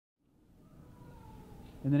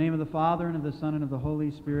In the name of the Father, and of the Son, and of the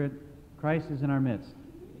Holy Spirit, Christ is in our midst.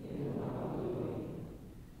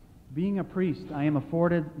 Being a priest, I am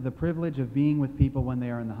afforded the privilege of being with people when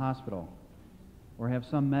they are in the hospital or have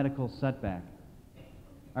some medical setback.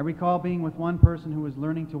 I recall being with one person who was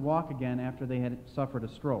learning to walk again after they had suffered a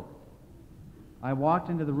stroke. I walked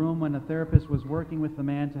into the room when a therapist was working with the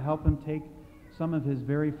man to help him take some of his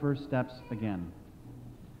very first steps again.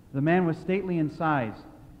 The man was stately in size,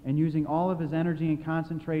 and using all of his energy and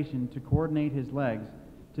concentration to coordinate his legs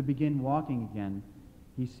to begin walking again,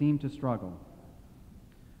 he seemed to struggle.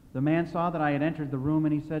 The man saw that I had entered the room,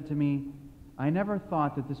 and he said to me, "I never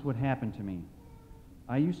thought that this would happen to me.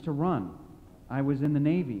 I used to run. I was in the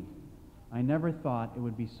Navy. I never thought it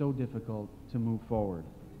would be so difficult to move forward."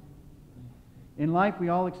 In life, we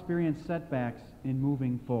all experience setbacks in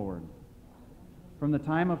moving forward. From the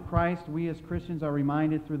time of Christ, we as Christians are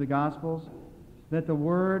reminded through the Gospels that the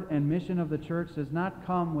word and mission of the church does not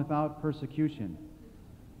come without persecution,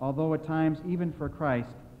 although at times, even for Christ,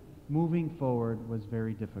 moving forward was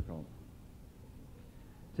very difficult.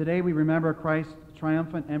 Today we remember Christ's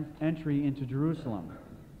triumphant entry into Jerusalem,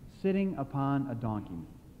 sitting upon a donkey.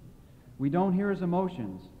 We don't hear his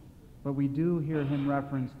emotions, but we do hear him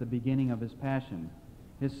reference the beginning of his passion,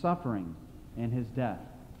 his suffering, and his death.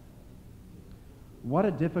 What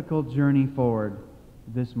a difficult journey forward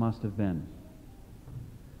this must have been.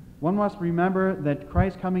 One must remember that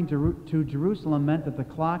Christ coming to Jerusalem meant that the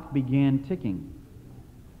clock began ticking.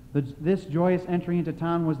 This joyous entry into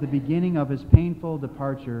town was the beginning of his painful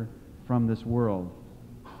departure from this world.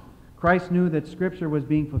 Christ knew that Scripture was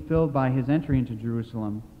being fulfilled by his entry into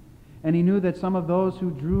Jerusalem, and he knew that some of those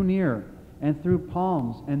who drew near and threw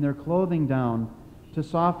palms and their clothing down to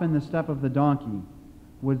soften the step of the donkey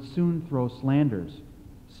would soon throw slanders,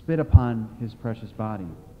 spit upon his precious body.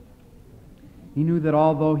 He knew that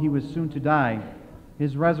although he was soon to die,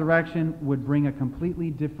 his resurrection would bring a completely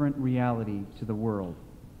different reality to the world.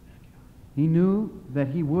 He knew that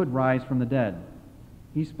he would rise from the dead.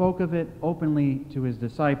 He spoke of it openly to his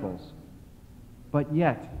disciples. But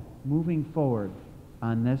yet, moving forward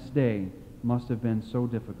on this day must have been so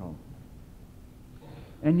difficult.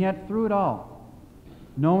 And yet, through it all,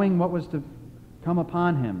 knowing what was to come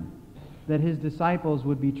upon him, that his disciples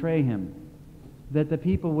would betray him, that the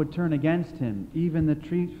people would turn against him, even the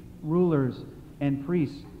chief rulers and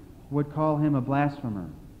priests would call him a blasphemer,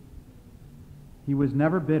 he was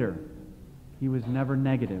never bitter. He was never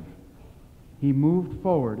negative. He moved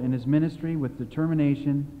forward in his ministry with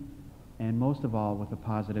determination and, most of all, with a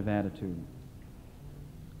positive attitude.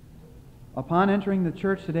 Upon entering the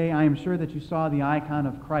church today, I am sure that you saw the icon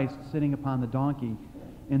of Christ sitting upon the donkey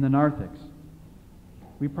in the narthex.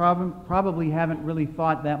 We probably haven't really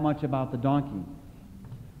thought that much about the donkey,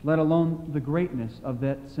 let alone the greatness of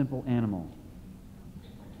that simple animal.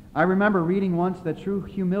 I remember reading once that true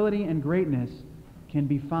humility and greatness can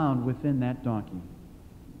be found within that donkey.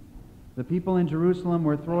 The people in Jerusalem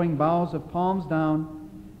were throwing boughs of palms down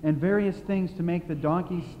and various things to make the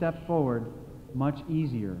donkey's step forward much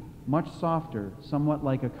easier, much softer, somewhat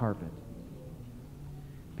like a carpet.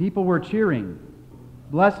 People were cheering,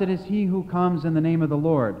 "Blessed is he who comes in the name of the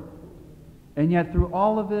Lord." And yet through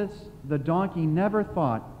all of this, the donkey never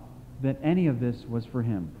thought that any of this was for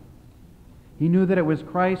him. He knew that it was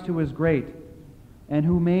Christ who was great and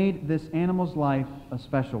who made this animal's life a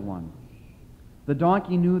special one. The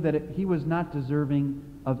donkey knew that he was not deserving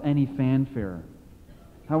of any fanfare.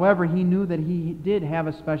 However, he knew that he did have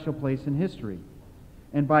a special place in history,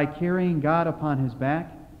 and by carrying God upon his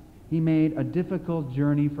back, he made a difficult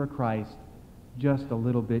journey for Christ just a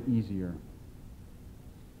little bit easier.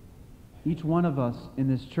 Each one of us in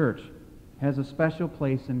this church has a special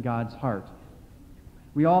place in God's heart.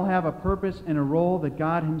 We all have a purpose and a role that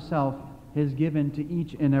God himself has given to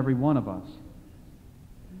each and every one of us.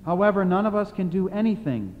 However, none of us can do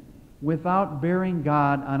anything without bearing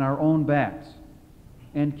God on our own backs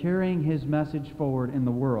and carrying his message forward in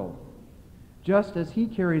the world, just as he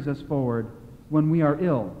carries us forward when we are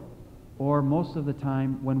ill, or most of the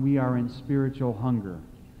time when we are in spiritual hunger.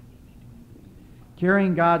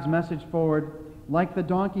 Carrying God's message forward, like the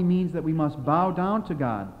donkey, means that we must bow down to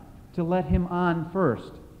God to let him on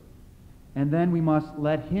first, and then we must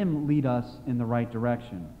let him lead us in the right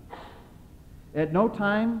direction. At no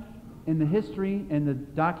time in the history and the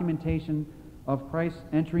documentation of Christ's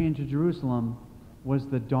entry into Jerusalem was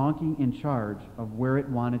the donkey in charge of where it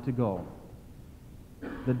wanted to go.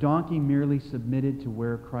 The donkey merely submitted to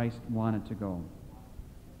where Christ wanted to go.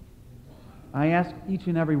 I ask each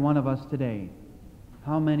and every one of us today,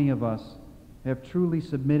 how many of us have truly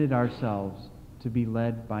submitted ourselves to be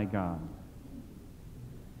led by God?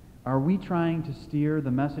 Are we trying to steer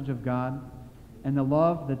the message of God and the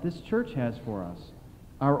love that this church has for us,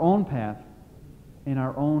 our own path and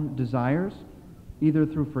our own desires, either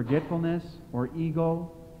through forgetfulness or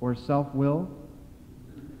ego or self-will?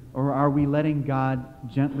 Or are we letting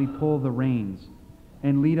God gently pull the reins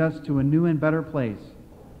and lead us to a new and better place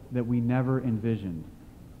that we never envisioned?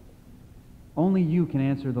 Only you can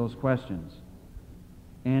answer those questions.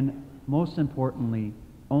 And most importantly,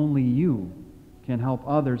 only you can help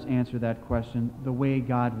others answer that question the way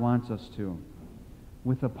God wants us to,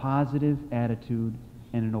 with a positive attitude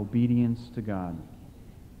and an obedience to God.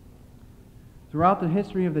 Throughout the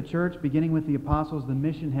history of the church, beginning with the apostles, the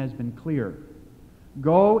mission has been clear.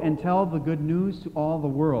 Go and tell the good news to all the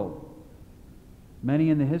world. Many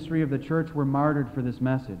in the history of the church were martyred for this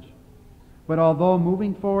message. But although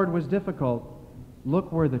moving forward was difficult,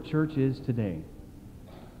 look where the church is today.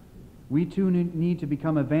 We too need to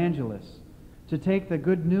become evangelists, to take the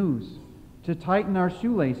good news, to tighten our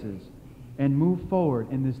shoelaces, and move forward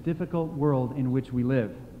in this difficult world in which we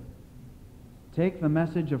live. Take the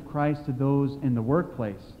message of Christ to those in the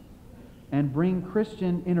workplace, and bring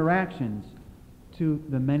Christian interactions to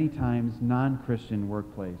the many times non-Christian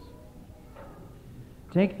workplace.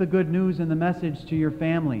 Take the good news and the message to your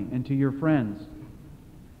family and to your friends.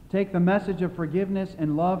 Take the message of forgiveness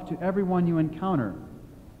and love to everyone you encounter,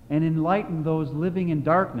 and enlighten those living in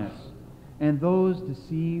darkness and those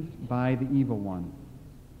deceived by the evil one.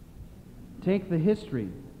 Take the history,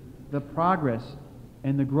 the progress,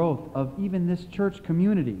 and the growth of even this church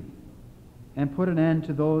community, and put an end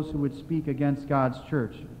to those who would speak against God's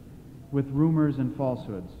church with rumors and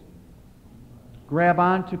falsehoods. Grab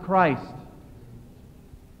on to Christ.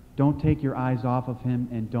 Don't take your eyes off of Him,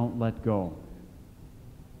 and don't let go.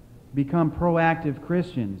 Become proactive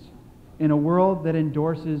Christians in a world that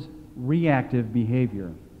endorses reactive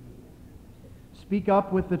behavior. Speak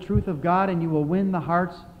up with the truth of God, and you will win the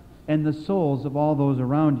hearts and the souls of all those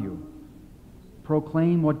around you.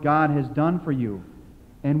 Proclaim what God has done for you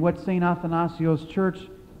and what St. Athanasios' church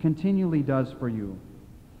continually does for you.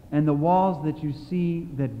 And the walls that you see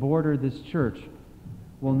that border this church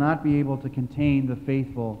will not be able to contain the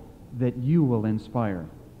faithful that you will inspire.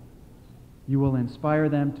 You will inspire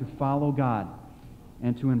them to follow God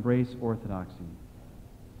and to embrace orthodoxy.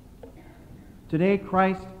 Today,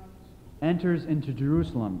 Christ enters into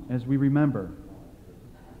Jerusalem, as we remember,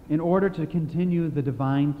 in order to continue the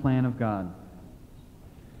divine plan of God.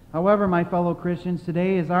 However, my fellow Christians,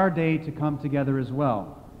 today is our day to come together as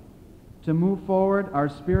well, to move forward our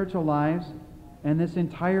spiritual lives and this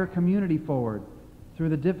entire community forward through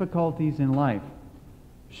the difficulties in life,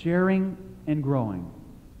 sharing and growing,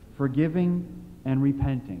 forgiving and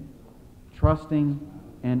repenting, trusting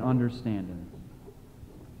and understanding.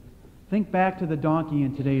 Think back to the donkey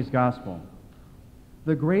in today's gospel.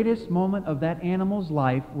 The greatest moment of that animal's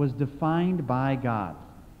life was defined by God.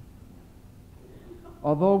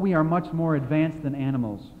 Although we are much more advanced than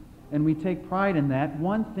animals, and we take pride in that,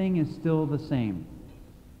 one thing is still the same.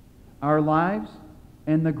 Our lives,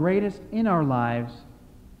 and the greatest in our lives,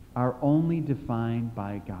 are only defined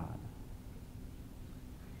by God.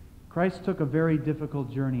 Christ took a very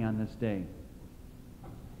difficult journey on this day.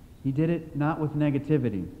 He did it not with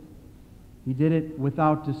negativity. He did it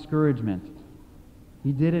without discouragement.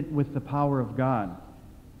 He did it with the power of God,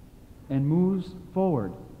 and moves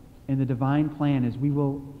forward in the divine plan as we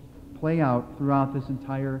will play out throughout this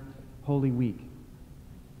entire Holy Week.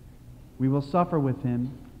 We will suffer with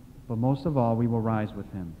Him, but most of all, we will rise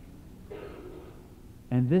with Him.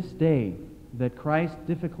 And this day that Christ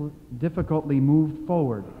difficultly moved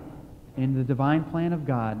forward in the divine plan of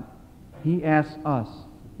God, He asks us,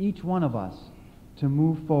 each one of us, to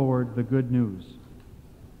move forward the good news.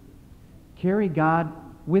 Carry God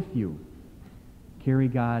with you. Carry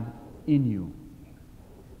God in you.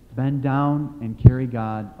 Bend down and carry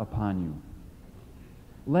God upon you.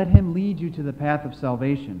 Let Him lead you to the path of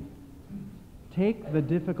salvation. Take the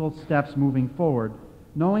difficult steps moving forward,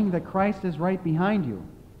 knowing that Christ is right behind you,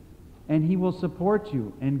 and He will support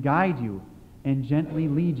you and guide you and gently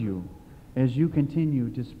lead you as you continue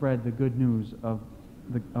to spread the good news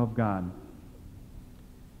of God.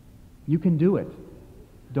 You can do it.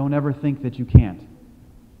 Don't ever think that you can't.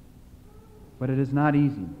 But it is not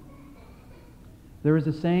easy. There is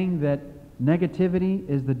a saying that negativity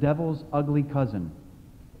is the devil's ugly cousin,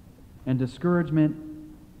 and discouragement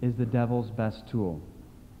is the devil's best tool.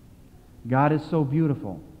 God is so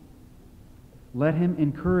beautiful. Let Him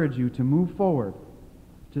encourage you to move forward,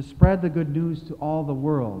 to spread the good news to all the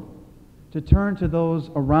world, to turn to those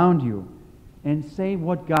around you and say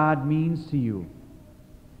what God means to you,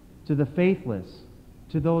 to the faithless,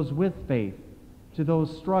 to those with faith, to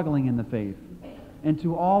those struggling in the faith, and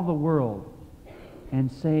to all the world,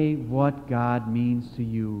 and say what God means to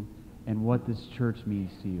you and what this church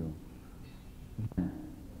means to you. Then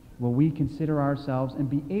will we consider ourselves and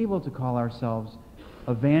be able to call ourselves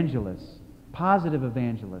evangelists, positive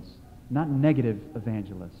evangelists, not negative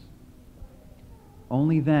evangelists.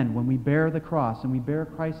 Only then, when we bear the cross and we bear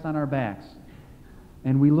Christ on our backs,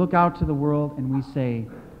 and we look out to the world and we say,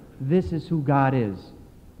 this is who God is,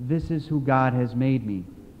 this is who God has made me,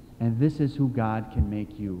 and this is who God can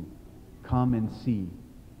make you. Come and see.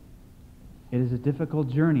 It is a difficult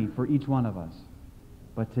journey for each one of us.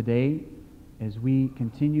 But today, as we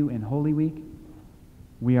continue in Holy Week,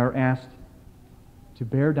 we are asked to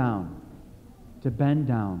bear down, to bend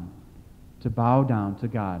down, to bow down to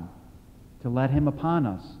God, to let Him upon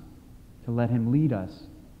us, to let Him lead us,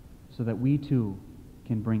 so that we too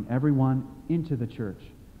can bring everyone into the church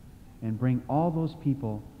and bring all those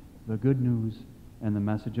people the good news and the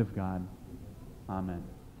message of God. Amen.